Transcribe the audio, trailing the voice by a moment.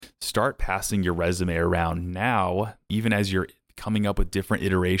start passing your resume around now, even as you're coming up with different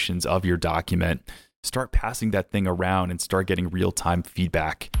iterations of your document. Start passing that thing around and start getting real-time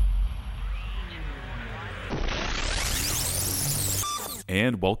feedback.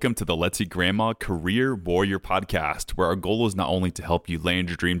 And welcome to the Let's Eat Grandma Career Warrior Podcast, where our goal is not only to help you land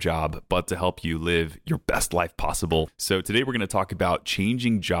your dream job, but to help you live your best life possible. So today we're going to talk about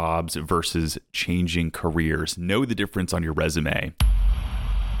changing jobs versus changing careers. Know the difference on your resume.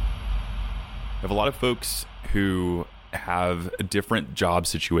 I have a lot of folks who have different job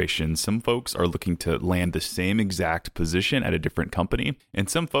situations. Some folks are looking to land the same exact position at a different company. And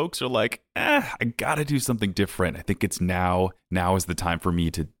some folks are like, I gotta do something different. I think it's now is the time for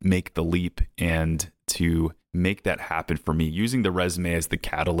me to make the leap and to make that happen for me, using the resume as the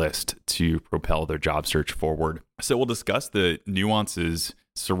catalyst to propel their job search forward. So we'll discuss the nuances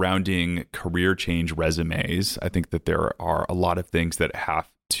surrounding career change resumes. I think that there are a lot of things that have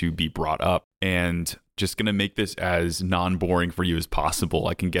to be brought up, and just going to make this as non-boring for you as possible.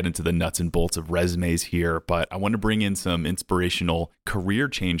 I can get into the nuts and bolts of resumes here, but I want to bring in some inspirational career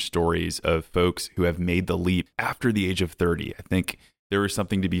change stories of folks who have made the leap after the age of 30. I think there is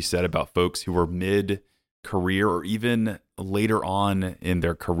something to be said about folks who are mid-career or even later on in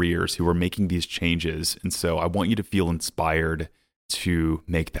their careers who are making these changes. And so I want you to feel inspired to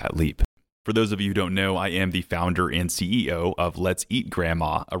make that leap. For those of you who don't know, I am the founder and CEO of Let's Eat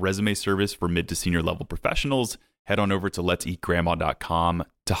Grandma, a resume service for mid to senior level professionals. Head on over to letseatgrandma.com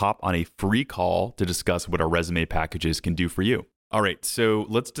to hop on a free call to discuss what our resume packages can do for you. All right, so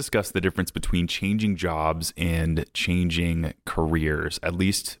let's discuss the difference between changing jobs and changing careers, at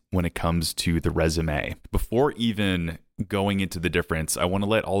least when it comes to the resume. Before even going into the difference, I want to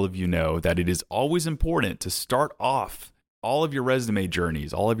let all of you know that it is always important to start off all of your resume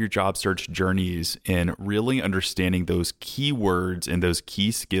journeys, all of your job search journeys, and really understanding those keywords and those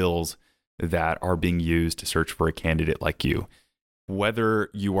key skills that are being used to search for a candidate like you. Whether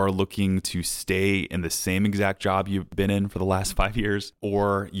you are looking to stay in the same exact job you've been in for the last 5 years,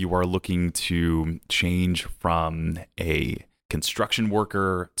 or you are looking to change from a construction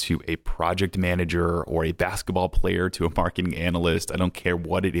worker to a project manager or a basketball player to a marketing analyst, I don't care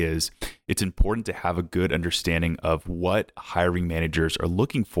what it is. It's important to have a good understanding of what hiring managers are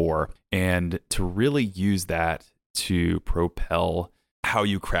looking for and to really use that to propel how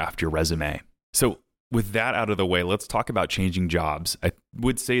you craft your resume. So with that out of the way, let's talk about changing jobs. I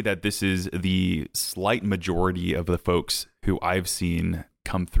would say that this is the slight majority of the folks who I've seen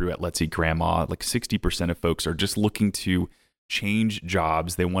come through at Let's Eat Grandma. Like 60% of folks are just looking to change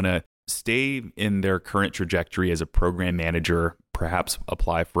jobs. They want to stay in their current trajectory as a program manager, perhaps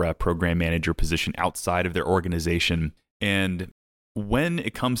apply for a program manager position outside of their organization. And when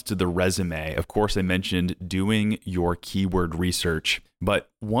it comes to the resume, of course, I mentioned doing your keyword research. But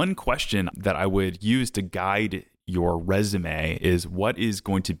one question that I would use to guide your resume is, what is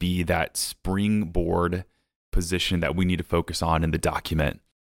going to be that springboard position that we need to focus on in the document?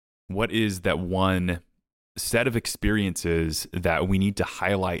 What is that one set of experiences that we need to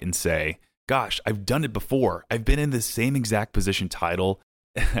highlight and say, gosh, I've done it before. I've been in the same exact position title.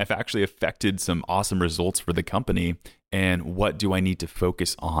 I've actually affected some awesome results for the company. And what do I need to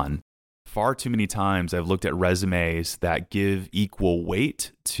focus on? Far too many times I've looked at resumes that give equal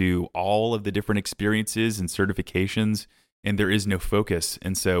weight to all of the different experiences and certifications, and there is no focus.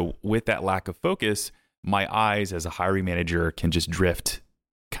 And so with that lack of focus, my eyes as a hiring manager can just drift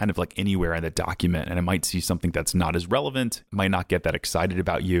kind of like anywhere in the document, and I might see something that's not as relevant, might not get that excited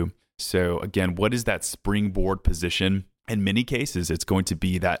about you. So again, what is that springboard position? In many cases, it's going to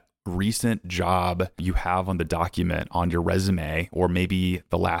be that recent job you have on the document on your resume, or maybe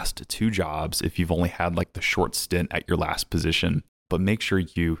the last 2 jobs if you've only had like the short stint at your last position. But make sure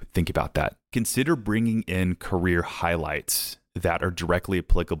you think about that. Consider bringing in career highlights that are directly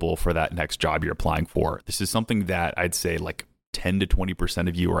applicable for that next job you're applying for. This is something that I'd say like 10 to 20%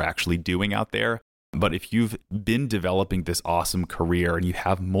 of you are actually doing out there. But if you've been developing this awesome career and you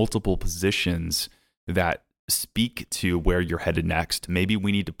have multiple positions that speak to where you're headed next, maybe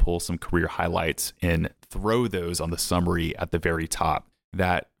we need to pull some career highlights and throw those on the summary at the very top.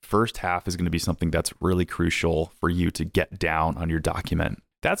 That first half is going to be something that's really crucial for you to get down on your document.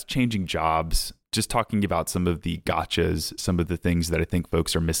 That's changing jobs. Just talking about some of the gotchas, some of the things that I think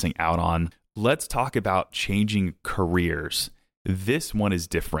folks are missing out on. Let's talk about changing careers. This one is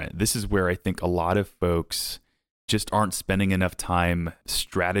different. This is where I think a lot of folks just aren't spending enough time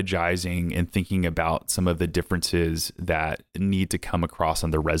strategizing and thinking about some of the differences that need to come across on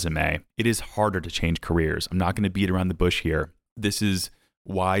their resume. It is harder to change careers. I'm not going to beat around the bush here. This is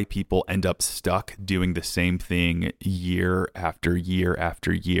why people end up stuck doing the same thing year after year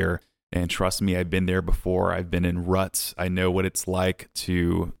after year. And trust me, I've been there before. I've been in ruts. I know what it's like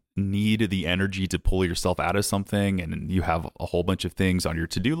to need the energy to pull yourself out of something, and you have a whole bunch of things on your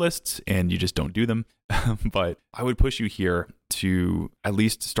to-do lists and you just don't do them. But I would push you here to at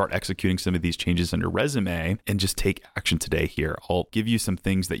least start executing some of these changes on your resume and just take action today here. I'll give you some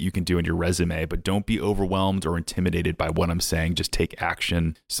things that you can do in your resume, but don't be overwhelmed or intimidated by what I'm saying. Just take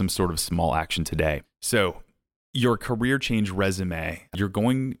action, some sort of small action today. So your career change resume, you're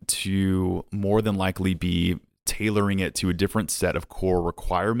going to more than likely be tailoring it to a different set of core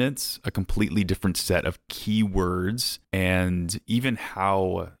requirements, a completely different set of keywords, and even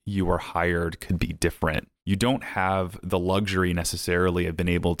how you are hired could be different. You don't have the luxury necessarily of being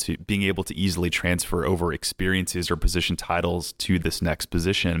able to easily transfer over experiences or position titles to this next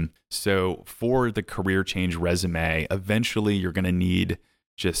position. So for the career change resume, eventually you're going to need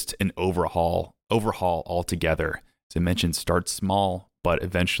just an overhaul altogether. As I mentioned, start small, but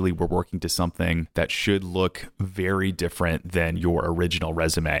eventually we're working to something that should look very different than your original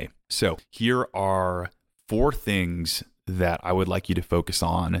resume. So here are 4 things that I would like you to focus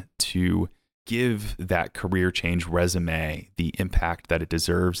on to give that career change resume the impact that it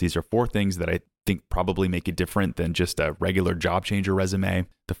deserves. These are 4 things that I think probably make it different than just a regular job changer resume.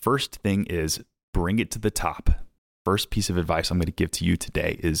 The first thing is bring it to the top. First piece of advice I'm going to give to you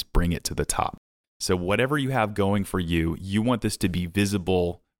today is bring it to the top. So whatever you have going for you, you want this to be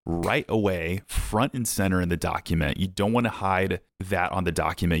visible right away, front and center in the document. You don't want to hide that on the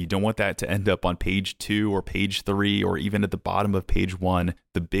document. You don't want that to end up on page 2 or page 3 or even at the bottom of page 1.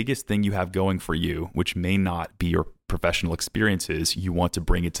 The biggest thing you have going for you, which may not be your professional experiences, you want to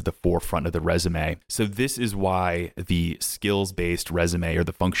bring it to the forefront of the resume. So this is why the skills-based resume or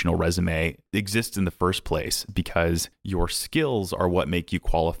the functional resume exists in the first place, because your skills are what make you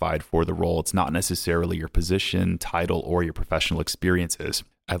qualified for the role. It's not necessarily your position, title, or your professional experiences,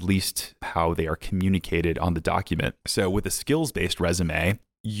 at least how they are communicated on the document. So with a skills-based resume,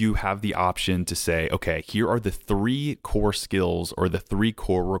 you have the option to say, okay, here are the 3 core skills or the 3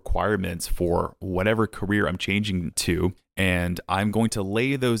 core requirements for whatever career I'm changing to. And I'm going to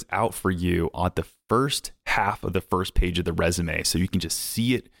lay those out for you on the first half of the first page of the resume. So you can just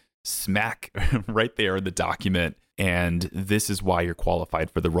see it smack right there in the document. And this is why you're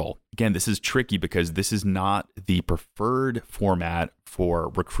qualified for the role. Again, this is tricky because this is not the preferred format for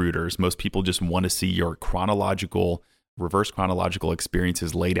recruiters. Most people just want to see your reverse chronological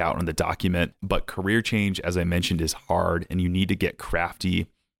experiences laid out on the document. But career change, as I mentioned, is hard, and you need to get crafty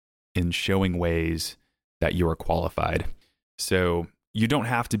in showing ways that you are qualified. So you don't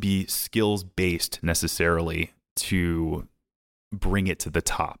have to be skills-based necessarily to bring it to the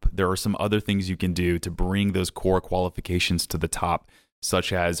top. There are some other things you can do to bring those core qualifications to the top,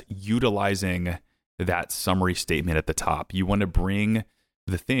 such as utilizing that summary statement at the top. You want to bring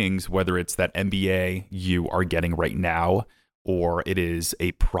the things, whether it's that MBA you are getting right now, or it is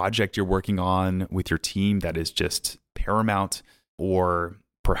a project you're working on with your team that is just paramount, or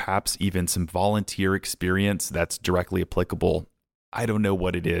perhaps even some volunteer experience that's directly applicable. I don't know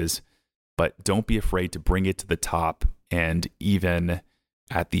what it is, but don't be afraid to bring it to the top, and even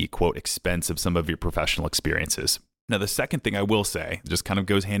at the quote expense of some of your professional experiences. Now, the second thing I will say, just kind of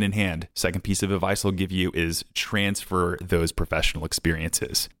goes hand in hand. Second piece of advice I'll give you is transfer those professional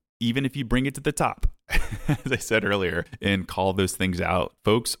experiences. Even if you bring it to the top, as I said earlier, and call those things out,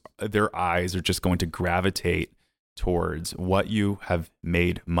 folks, their eyes are just going to gravitate towards what you have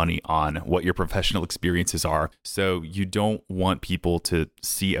made money on, what your professional experiences are. So you don't want people to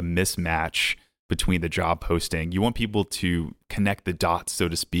see a mismatch between the job posting. You want people to connect the dots, so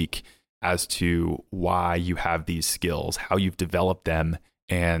to speak, as to why you have these skills, how you've developed them,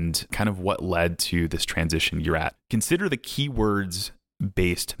 and kind of what led to this transition you're at. Consider the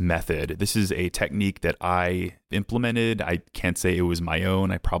keywords-based method. This is a technique that I implemented. I can't say it was my own.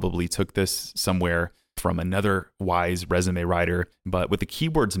 I probably took this somewhere from another wise resume writer. But with the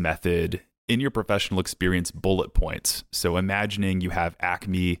keywords method, in your professional experience, bullet points. So imagining you have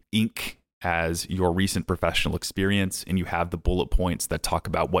Acme Inc. as your recent professional experience, and you have the bullet points that talk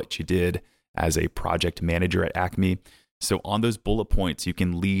about what you did as a project manager at Acme. So on those bullet points, you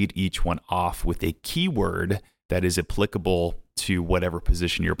can lead each one off with a keyword that is applicable to whatever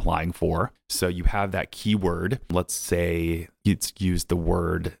position you're applying for. So you have that keyword. Let's say you'd use the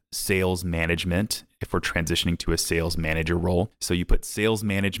word sales management if we're transitioning to a sales manager role. So you put sales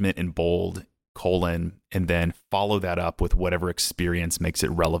management in bold, colon, and then follow that up with whatever experience makes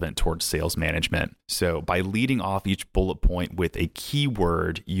it relevant towards sales management. So by leading off each bullet point with a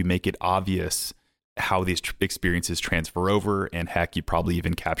keyword, you make it obvious how these experiences transfer over. And heck, you probably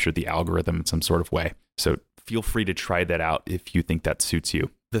even captured the algorithm in some sort of way. So feel free to try that out if you think that suits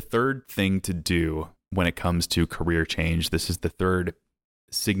you. The third thing to do when it comes to career change, this is the third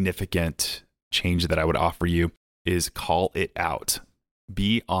significant change that I would offer you, is call it out.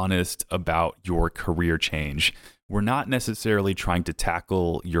 Be honest about your career change. We're not necessarily trying to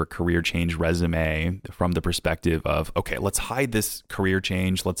tackle your career change resume from the perspective of, okay, let's hide this career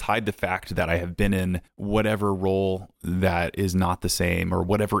change. Let's hide the fact that I have been in whatever role that is not the same or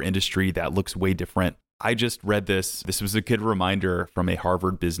whatever industry that looks way different. I just read this. This was a good reminder from a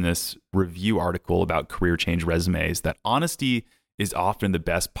Harvard Business Review article about career change resumes that honesty is often the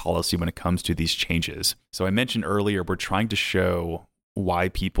best policy when it comes to these changes. So I mentioned earlier, we're trying to show why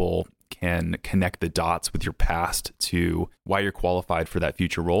people can connect the dots with your past to why you're qualified for that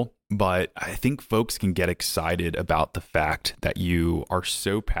future role. But I think folks can get excited about the fact that you are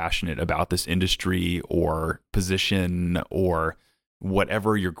so passionate about this industry or position or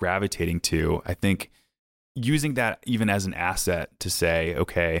whatever you're gravitating to. I think using that even as an asset to say,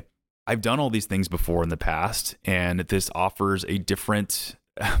 okay, I've done all these things before in the past, and this offers a different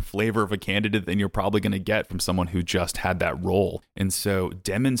flavor of a candidate than you're probably going to get from someone who just had that role. And so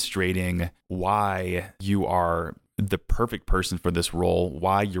demonstrating why you are the perfect person for this role,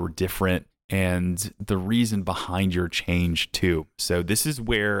 why you're different, and the reason behind your change too. So this is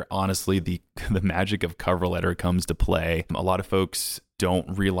where honestly the magic of cover letter comes to play. A lot of folks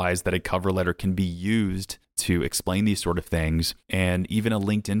don't realize that a cover letter can be used to explain these sort of things. And even a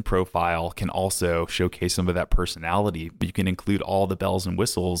LinkedIn profile can also showcase some of that personality. You can include all the bells and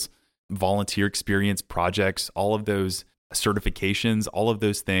whistles, volunteer experience, projects, all of those certifications, all of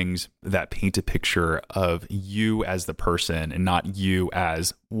those things that paint a picture of you as the person and not you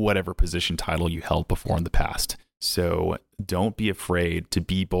as whatever position title you held before in the past. So don't be afraid to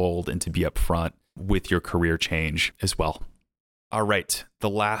be bold and to be upfront with your career change as well. All right. The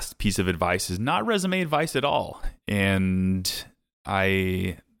last piece of advice is not resume advice at all. And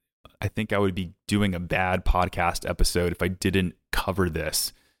I think I would be doing a bad podcast episode if I didn't cover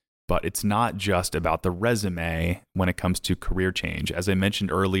this. But it's not just about the resume when it comes to career change. As I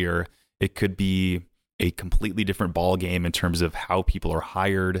mentioned earlier, it could be a completely different ballgame in terms of how people are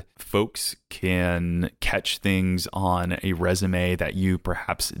hired. Folks can catch things on a resume that you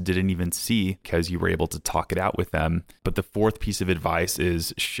perhaps didn't even see because you were able to talk it out with them. But the fourth piece of advice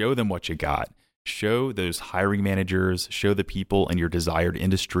is show them what you got. Show those hiring managers, show the people in your desired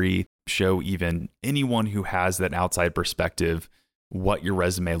industry, show even anyone who has that outside perspective what your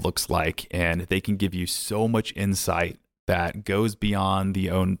resume looks like. And they can give you so much insight that goes beyond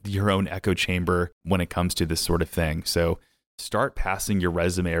your own echo chamber when it comes to this sort of thing. So start passing your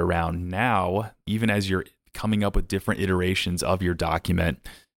resume around now, even as you're coming up with different iterations of your document.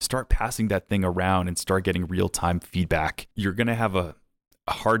 Start passing that thing around and start getting real-time feedback. You're going to have a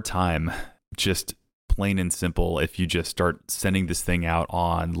hard time, just plain and simple, if you just start sending this thing out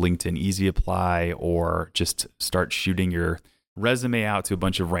on LinkedIn Easy Apply or just start shooting your resume out to a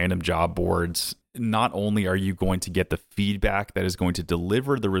bunch of random job boards. Not only are you going to get the feedback that is going to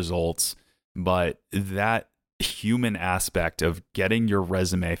deliver the results, but that human aspect of getting your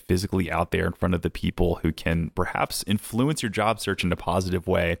resume physically out there in front of the people who can perhaps influence your job search in a positive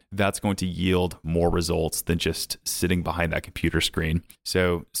way, that's going to yield more results than just sitting behind that computer screen.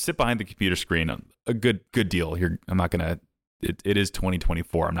 So sit behind the computer screen, a good deal. It is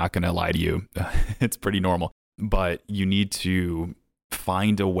 2024. I'm not going to lie to you. It's pretty normal, but you need to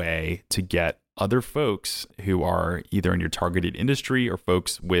find a way to get other folks who are either in your targeted industry or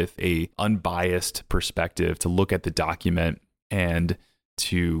folks with a unbiased perspective to look at the document and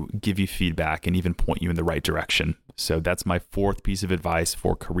to give you feedback and even point you in the right direction. So that's my fourth piece of advice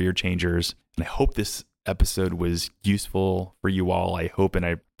for career changers. And I hope this episode was useful for you all. I hope and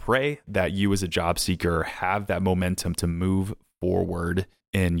I pray that you as a job seeker have that momentum to move forward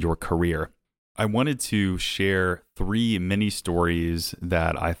in your career. I wanted to share 3 mini stories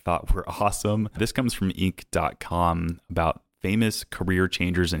that I thought were awesome. This comes from Inc.com about famous career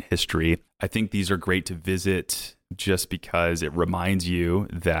changers in history. I think these are great to visit just because it reminds you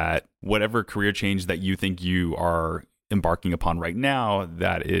that whatever career change that you think you are embarking upon right now,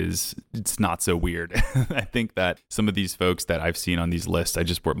 it's not so weird. I think that some of these folks that I've seen on these lists,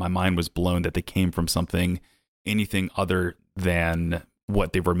 my mind was blown that they came from anything other than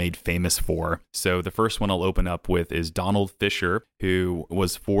what they were made famous for. So the first one I'll open up with is Donald Fisher, who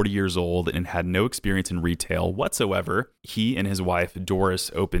was 40 years old and had no experience in retail whatsoever. He and his wife, Doris,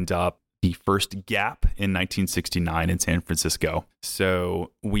 opened up the first Gap in 1969 in San Francisco.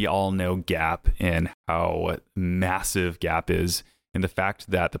 So we all know Gap and how massive Gap is And the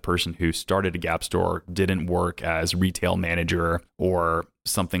fact that the person who started a Gap store didn't work as retail manager or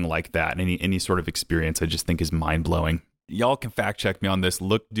something like that, any sort of experience, I just think is mind-blowing. Y'all can fact check me on this.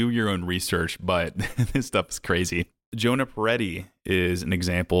 Do your own research, but this stuff is crazy. Jonah Peretti is an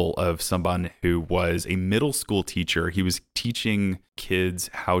example of someone who was a middle school teacher. He was teaching kids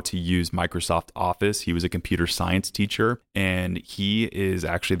how to use Microsoft Office. He was a computer science teacher, and he is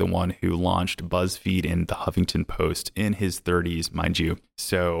actually the one who launched BuzzFeed and the Huffington Post in his 30s, mind you.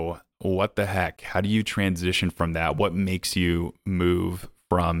 So what the heck? How do you transition from that? What makes you move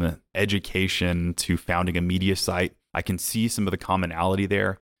from education to founding a media site? I can see some of the commonality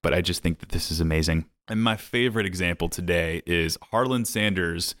there, but I just think that this is amazing. And my favorite example today is Harlan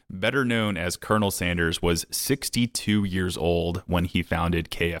Sanders, better known as Colonel Sanders, was 62 years old when he founded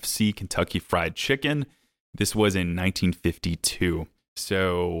KFC, Kentucky Fried Chicken. This was in 1952.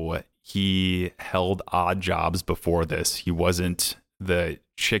 So he held odd jobs before this. He wasn't the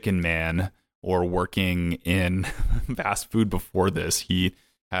chicken man or working in fast food before this. He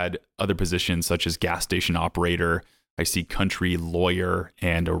had other positions such as gas station operator, I see country lawyer,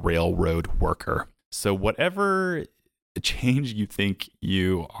 and a railroad worker. So whatever change you think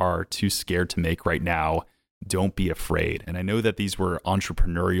you are too scared to make right now, don't be afraid. And I know that these were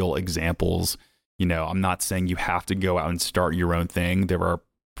entrepreneurial examples. You know, I'm not saying you have to go out and start your own thing. There are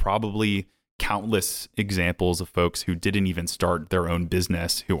probably countless examples of folks who didn't even start their own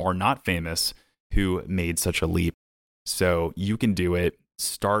business, who are not famous, who made such a leap. So you can do it.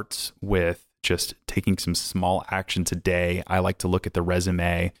 Start with just taking some small action today. I like to look at the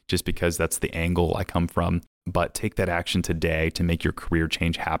resume just because that's the angle I come from. But take that action today to make your career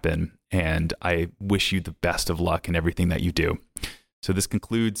change happen. And I wish you the best of luck in everything that you do. So this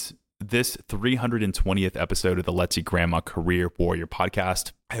concludes this 320th episode of the Let's Eat Grandma Career Warrior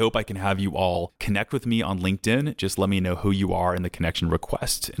podcast. I hope I can have you all connect with me on LinkedIn. Just let me know who you are in the connection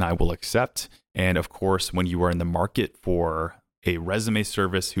request and I will accept. And of course, when you are in the market for a resume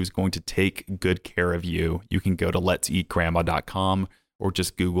service who's going to take good care of you, you can go to letseatgrandma.com or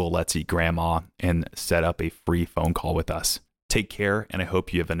just Google Let's Eat Grandma and set up a free phone call with us. Take care, and I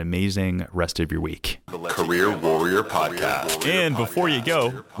hope you have an amazing rest of your week. Career Warrior Podcast. And before you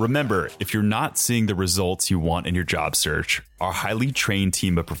go, remember, if you're not seeing the results you want in your job search, our highly trained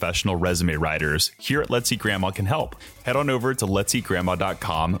team of professional resume writers here at Let's Eat Grandma can help. Head on over to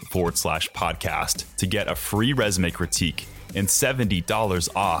letseatgrandma.com/podcast to get a free resume critique and $70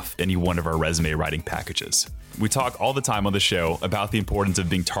 off any one of our resume writing packages. We talk all the time on the show about the importance of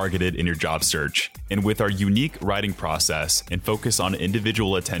being targeted in your job search. And with our unique writing process and focus on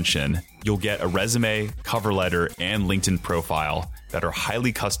individual attention, you'll get a resume, cover letter, and LinkedIn profile that are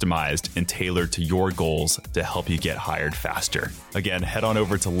highly customized and tailored to your goals to help you get hired faster. Again, head on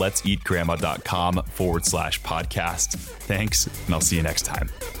over to letseatgrandma.com/podcast. Thanks, and I'll see you next time.